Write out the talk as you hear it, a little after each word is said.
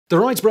The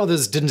Wright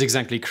Brothers didn't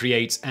exactly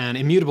create an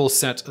immutable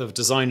set of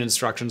design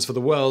instructions for the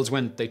world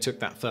when they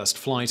took that first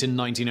flight in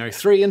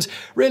 1903, and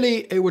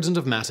really it wouldn't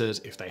have mattered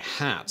if they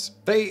had.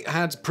 They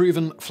had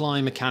proven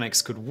flying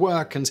mechanics could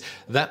work, and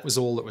that was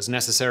all that was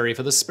necessary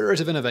for the spirit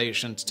of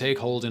innovation to take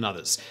hold in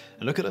others.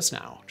 And look at us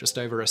now, just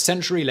over a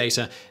century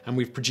later, and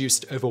we've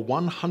produced over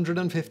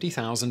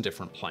 150,000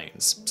 different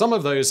planes. Some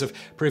of those have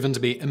proven to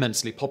be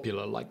immensely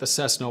popular, like the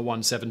Cessna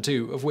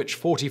 172, of which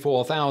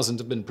 44,000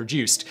 have been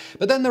produced.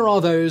 But then there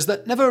are those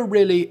that never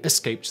really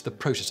escaped the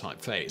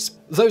prototype phase.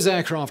 Those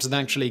aircraft that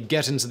actually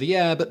get into the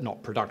air but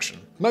not production.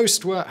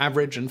 Most were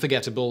average and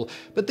forgettable,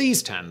 but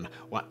these 10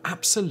 were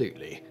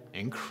absolutely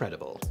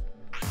incredible.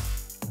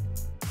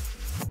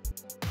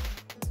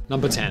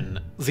 Number 10.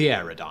 The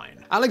Aerodyne.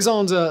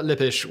 Alexander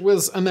Lippisch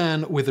was a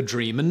man with a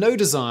dream and no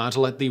desire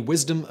to let the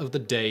wisdom of the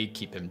day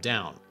keep him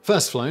down.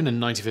 First flown in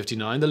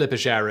 1959, the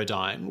Lippisch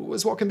Aerodyne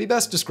was what can be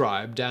best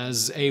described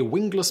as a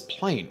wingless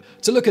plane.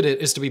 To look at it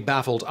is to be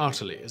baffled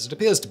utterly, as it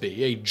appears to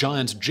be a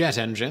giant jet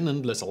engine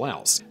and little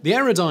else. The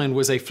Aerodyne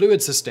was a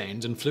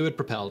fluid-sustained and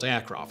fluid-propelled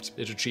aircraft.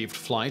 It achieved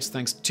flight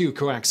thanks to two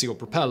coaxial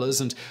propellers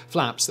and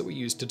flaps that were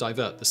used to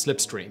divert the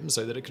slipstream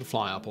so that it could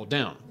fly up or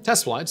down.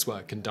 Test flights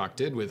were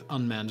conducted with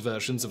unmanned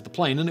versions of the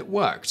plane, and it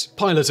worked.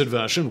 Piloted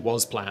version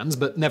was planned,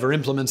 but never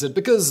implemented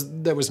because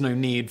there was no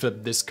need for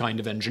this kind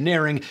of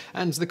engineering,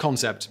 and the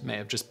concept may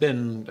have just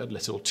been a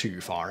little too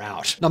far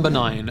out. Number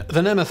 9. The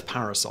Nemeth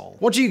Parasol.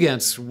 What do you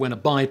get when a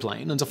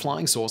biplane and a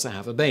flying saucer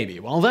have a baby?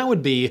 Well, that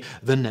would be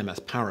the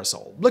Nemeth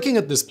Parasol. Looking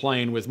at this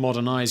plane with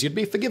modern eyes, you'd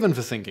be forgiven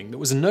for thinking there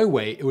was no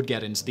way it would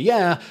get into the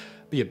air,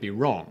 but you'd be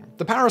wrong.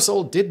 The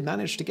Parasol did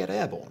manage to get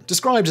airborne.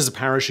 Described as a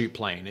parachute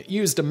plane, it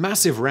used a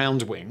massive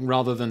round wing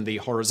rather than the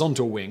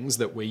horizontal wings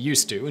that we're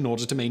used to in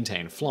order to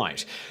maintain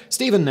flight.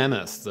 Stephen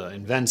Nemeth, the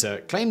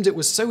inventor, claimed it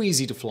was so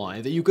easy to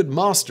fly that you could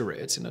master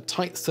it in a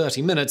tight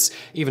 30 minutes,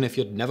 even if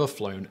you'd never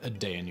flown a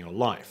day in your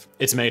life.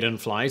 Its maiden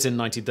flight in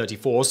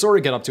 1934 saw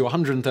it get up to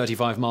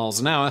 135 miles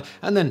an hour,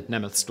 and then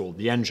Nemeth stalled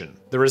the engine.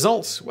 The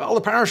result? Well,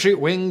 the parachute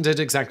wing did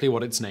exactly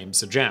what its name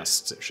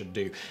suggests it should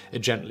do. It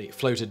gently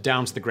floated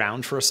down to the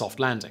ground for a soft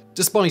landing.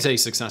 Despite a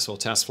successful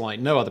test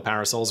flight, no other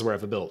parasols were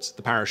ever built.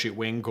 The parachute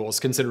wing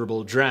caused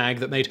considerable drag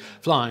that made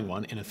flying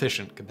one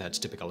inefficient compared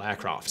to typical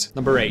aircraft.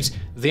 Number 8.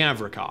 The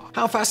Avrocar.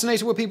 How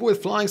fascinated were people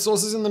with flying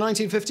saucers in the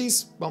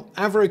 1950s? Well,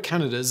 Avro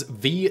Canada's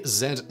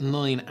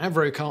VZ9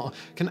 Avrocar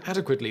can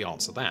adequately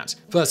answer that.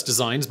 First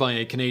designed by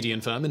a Canadian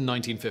firm in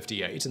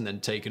 1958 and then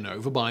taken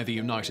over by the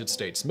United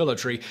States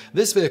military,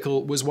 this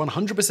vehicle was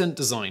 100%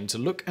 designed to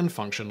look and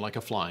function like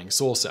a flying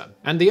saucer.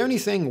 And the only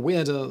thing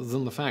weirder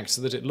than the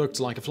fact that it looked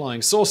like a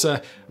flying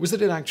saucer was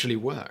that it actually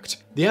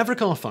worked. The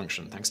Avrocar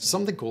functioned thanks to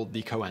something called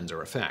the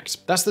Coanda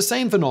effect. That's the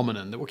same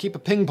phenomenon that will keep a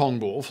ping pong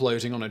ball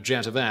floating on a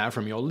jet of air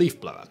from your leaf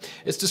blower.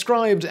 It's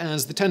described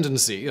as the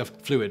tendency of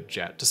fluid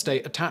jet to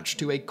stay attached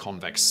to a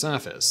convex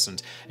surface,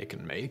 and it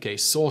can make a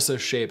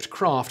saucer-shaped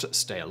craft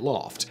stay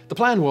aloft. The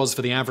plan was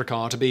for the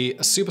Avrocar to be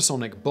a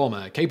supersonic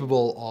bomber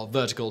capable of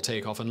vertical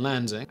takeoff and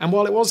landing, and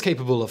while it was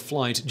capable of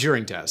flight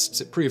during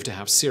tests, it proved to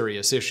have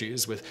serious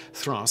issues with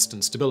thrust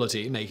and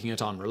stability, making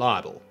it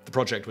unreliable. The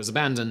project was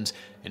abandoned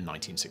in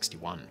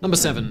 1961. Number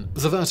 7.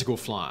 The Vertical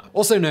Flyer.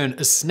 Also known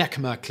as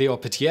Snecma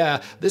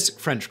Cléopâtrière, this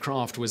French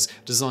craft was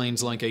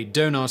designed like a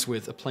donut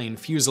with a plain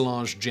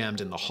fuselage jammed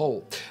in the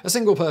hole. A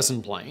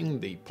single-person plane,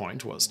 the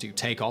point was to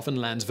take off and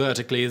land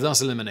vertically,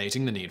 thus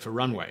eliminating the need for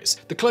runways.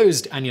 The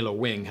closed annular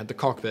wing had the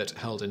cockpit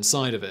held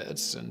inside of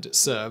it, and it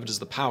served as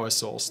the power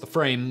source, the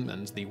frame,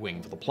 and the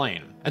wing for the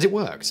plane. And it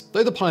worked.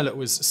 Though the pilot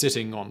was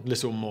sitting on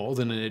little more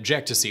than an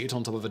ejector seat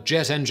on top of a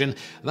jet engine,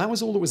 that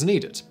was all that was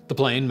needed. The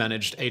plane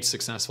managed 8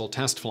 successful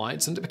test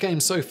flights, and it became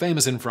so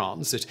famous in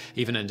France it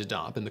even ended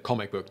up in the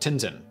comic book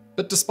Tintin.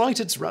 But despite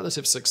its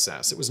relative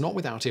success, it was not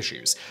without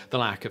issues. The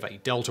lack of a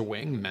delta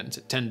wing meant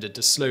it tended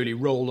to slowly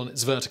roll on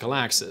its vertical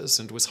axis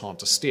and was hard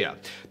to steer.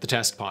 The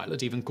test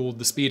pilot even called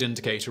the speed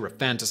indicator a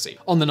fantasy.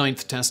 On the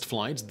 9th test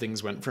flight,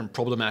 things went from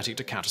problematic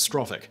to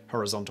catastrophic.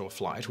 Horizontal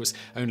flight was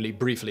only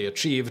briefly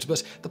achieved,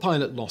 but the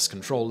pilot lost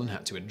control and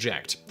had to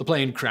eject. The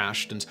plane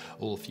crashed and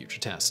all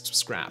future tests were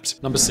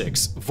scrapped. Number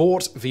 6.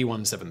 Vought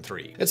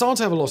V-173. It's hard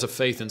to have a lot of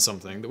faith in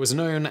something that was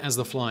known as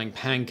the flying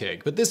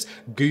pancake, but this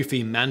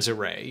goofy manta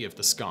ray of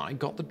the sky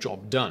got the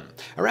job done.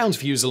 A round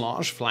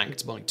fuselage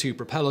flanked by 2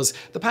 propellers,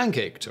 the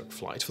pancake took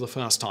flight for the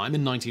first time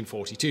in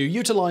 1942,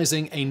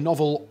 utilizing a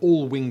novel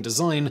all-wing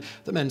design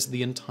that meant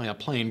the entire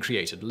plane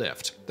created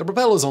lift. The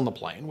propellers on the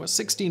plane were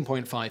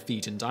 16.5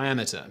 feet in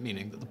diameter,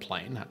 meaning that the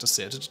plane had to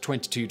sit at a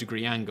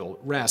 22-degree angle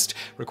at rest,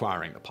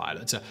 requiring the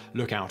pilot to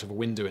look out of a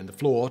window in the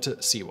floor to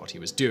see what he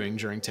was doing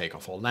during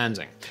takeoff or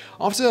landing.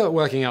 After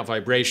working out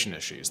vibration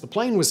issues, the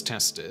plane was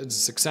tested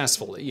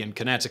successfully in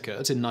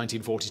Connecticut in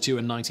 1942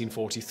 and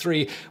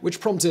 1943,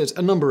 which prompted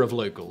a number of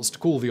locals to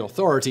call the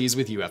authorities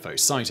with UFO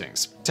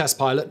sightings. Test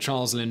pilot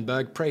Charles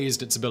Lindbergh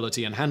praised its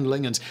ability and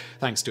handling, and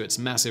thanks to its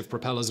massive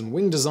propellers and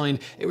wing design,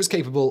 it was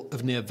capable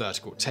of near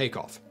vertical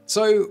takeoff.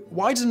 So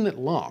why didn't it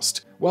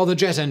last? Well, the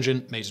jet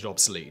engine made it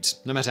obsolete.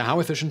 No matter how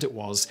efficient it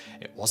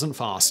wasn't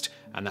fast,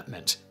 and that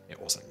meant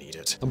it wasn't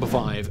needed. Number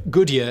 5.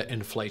 Goodyear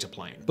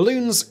Inflatoplane.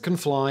 Balloons can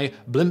fly,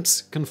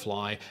 blimps can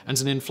fly, and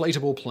an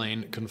inflatable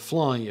plane can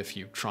fly if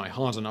you try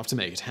hard enough to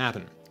make it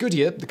happen.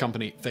 Goodyear, the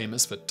company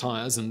famous for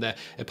tires and their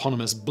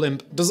eponymous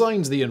blimp,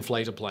 designed the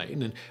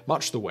inflatoplane in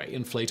much the way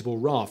inflatable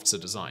rafts are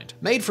designed.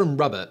 Made from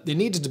rubber, it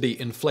needed to be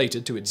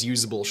inflated to its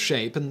usable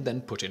shape and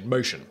then put in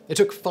motion. It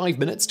took 5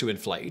 minutes to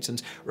inflate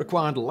and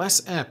required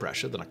less air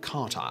pressure than a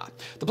car tire.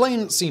 The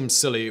plane seems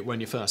silly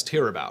when you first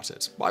hear about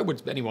it. Why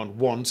would anyone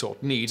want or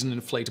need an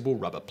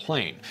inflatable rubber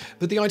plane?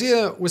 But the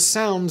idea was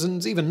sound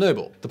and even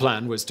noble. The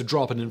plan was to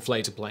drop an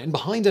inflatoplane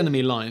behind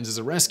enemy lines as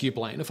a rescue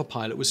plane if a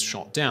pilot was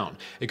shot down.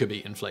 It could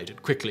be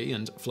inflated quickly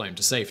and flown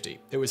to safety.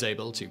 It was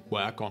able to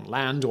work on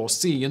land or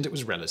sea, and it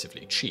was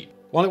relatively cheap.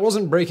 While it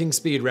wasn't breaking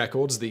speed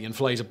records, the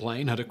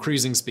inflatoplane had a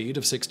cruising speed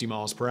of 60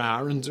 miles per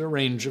hour and a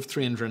range of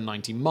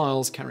 390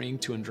 miles, carrying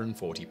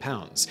 240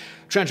 pounds.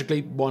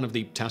 Tragically, one of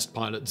the test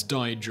pilots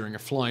died during a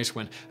flight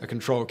when a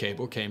control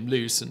cable came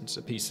loose and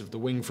a piece of the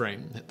wing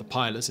frame hit the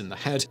pilot in the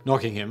head,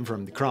 knocking him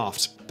from the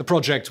craft. The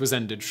project was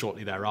ended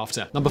shortly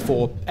thereafter. Number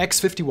 4.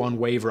 X-51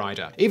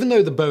 Waverider. Even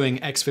though the Boeing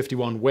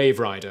X-51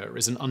 Waverider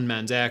is an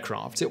unmanned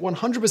aircraft, it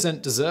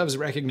 100% deserves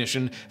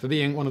recognition for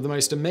being one of the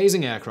most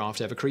amazing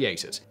aircraft ever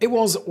created. It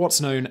was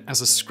what's known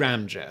as a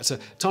scramjet, a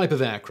type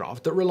of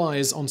aircraft that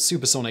relies on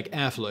supersonic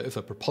airflow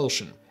for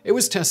propulsion. It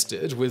was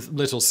tested with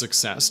little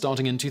success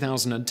starting in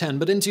 2010,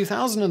 but in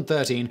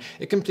 2013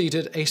 it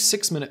completed a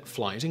 6-minute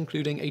flight,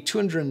 including a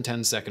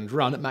 210-second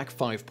run at Mach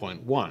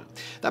 5.1.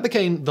 That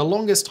became the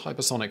longest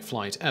hypersonic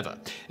flight ever.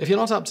 If you're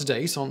not up to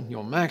date on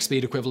your Mach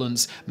speed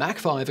equivalents, Mach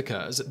 5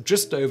 occurs at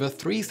just over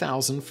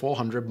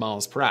 3,400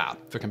 miles per hour.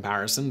 For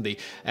comparison, the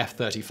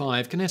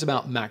F-35 can hit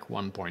about Mach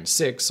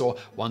 1.6 or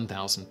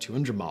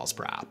 1,200 miles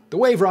per hour. The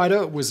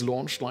Waverider was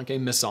launched like a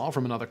missile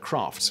from another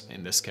craft,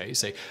 in this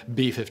case a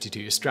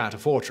B-52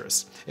 Stratofortress.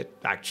 It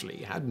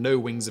actually had no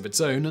wings of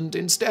its own and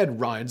instead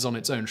rides on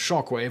its own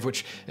shockwave,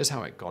 which is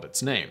how it got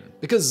its name.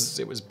 Because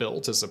it was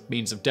built as a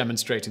means of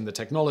demonstrating the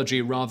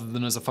technology rather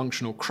than as a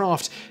functional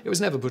craft, it was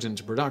never put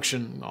into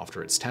production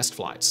after its test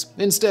flights.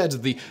 Instead,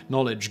 the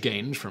knowledge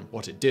gained from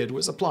what it did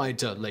was applied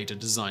to later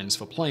designs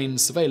for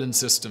planes, surveillance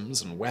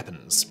systems, and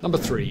weapons. Number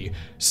 3.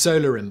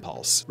 Solar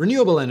impulse.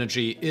 Renewable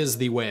energy is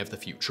the way of the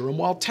future, and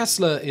while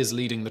Tesla is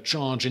leading the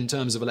charge in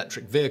terms of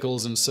electric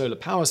vehicles and solar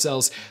power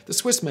cells, the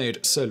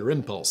Swiss-made Solar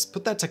Impulse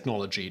put that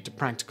technology to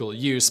practical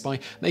use by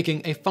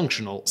making a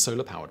functional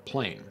solar-powered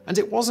plane. And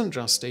it wasn't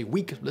just a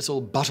weak little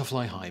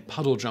butterfly-high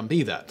puddle jump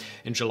either.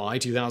 In July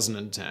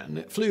 2010,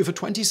 it flew for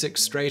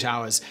 26 straight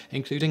hours,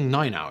 including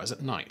 9 hours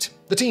at night.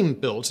 The team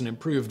built an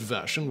improved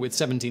version with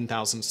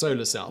 17,000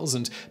 solar cells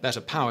and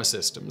better power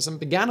systems and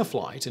began a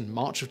flight in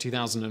March of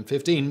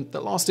 2015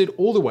 that lasted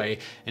all the way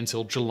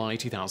until July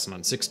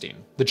 2016.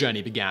 The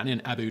journey began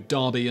in Abu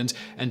Dhabi and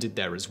ended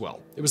there as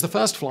well. It was the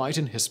first flight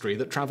in history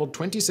that traveled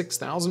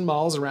 26,000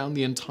 miles around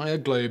the entire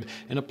globe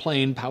in a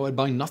plane powered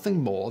by nothing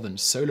more than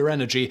solar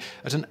energy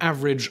at an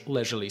average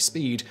leisurely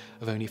speed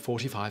of only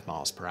 45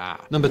 miles per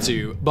hour. Number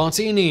 2.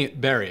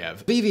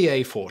 Bartini-Beriev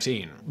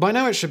VVA-14. By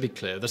now it should be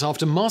clear that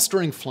after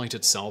mastering flight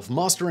itself,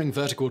 mastering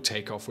vertical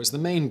takeoff was the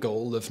main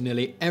goal of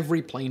nearly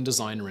every plane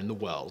designer in the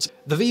world.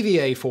 The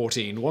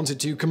VVA-14 wanted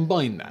to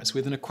combine that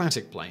with an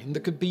aquatic plane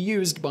that could be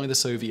used by the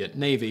Soviet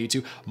Navy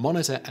to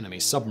monitor enemy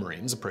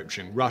submarines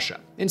approaching Russia.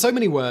 In so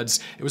many words,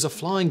 it was a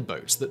flying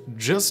boat that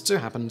just so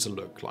happened to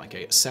look like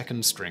a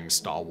second-string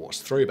Star Wars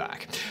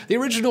throwback. The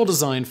original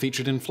design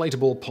featured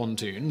inflatable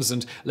pontoons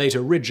and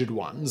later rigid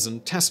ones,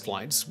 and test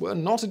flights were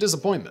not a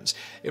disappointment.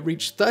 It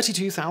reached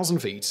 32,000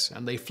 feet,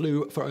 and they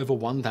flew for over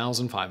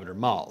 1,500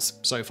 miles.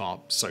 So far,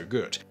 so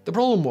good. The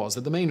problem was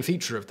that the main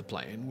feature of the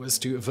plane was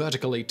to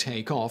vertically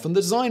take off, and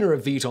the designer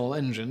of VTOL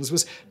engines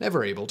was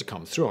never able to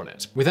come through on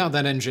it. Without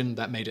that engine,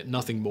 that made it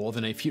nothing more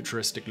than a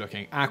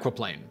futuristic-looking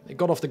aquaplane. It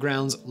got off the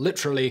ground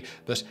literally,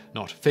 but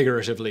not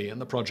figuratively,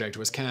 and the project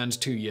was canned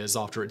 2 years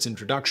after its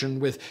introduction,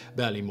 with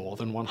barely more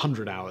than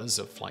 100 hours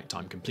of flight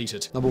time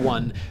completed. Number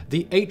 1.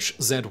 The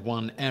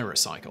HZ-1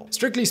 Aerocycle.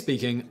 Strictly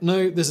speaking,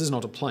 no, this is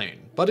not a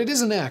plane, but it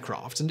is an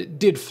aircraft, and it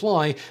did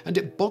fly, and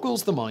it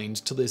boggles the mind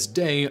to this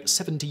day,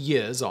 70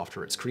 years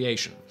after its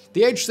creation.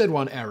 The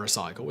HZ-1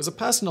 Aerocycle was a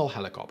personnel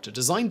helicopter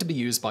designed to be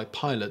used by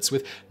pilots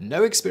with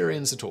no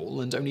experience at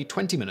all and only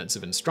 20 minutes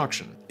of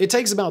instruction. It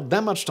takes about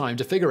that much time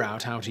to figure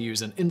out how to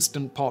use an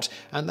instant pot,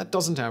 and that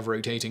doesn't have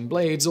rotating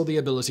blades or the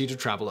ability to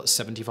travel at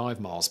 75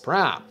 miles per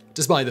hour.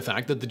 Despite the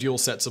fact that the dual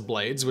sets of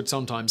blades would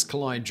sometimes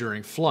collide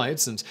during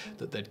flights and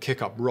that they'd kick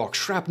up rock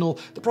shrapnel,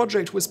 the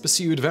project was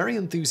pursued very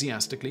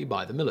enthusiastically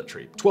by the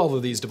military. 12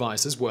 of these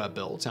devices were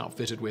built,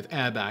 outfitted with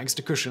airbags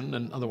to cushion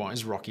an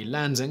otherwise rocky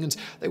landing, and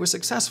they were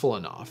successful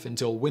enough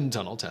until wind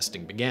tunnel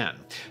testing began.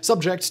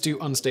 Subject to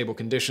unstable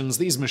conditions,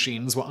 these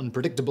machines were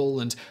unpredictable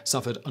and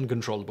suffered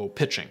uncontrollable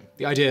pitching.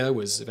 The idea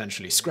was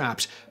eventually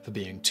scrapped for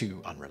being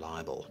too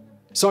unreliable.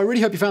 So I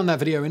really hope you found that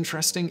video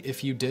interesting.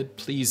 If you did,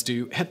 please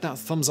do hit that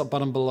thumbs up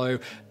button below.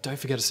 Don't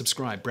forget to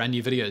subscribe. Brand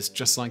new videos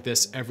just like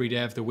this every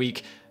day of the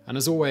week. And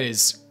as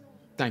always,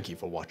 thank you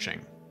for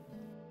watching.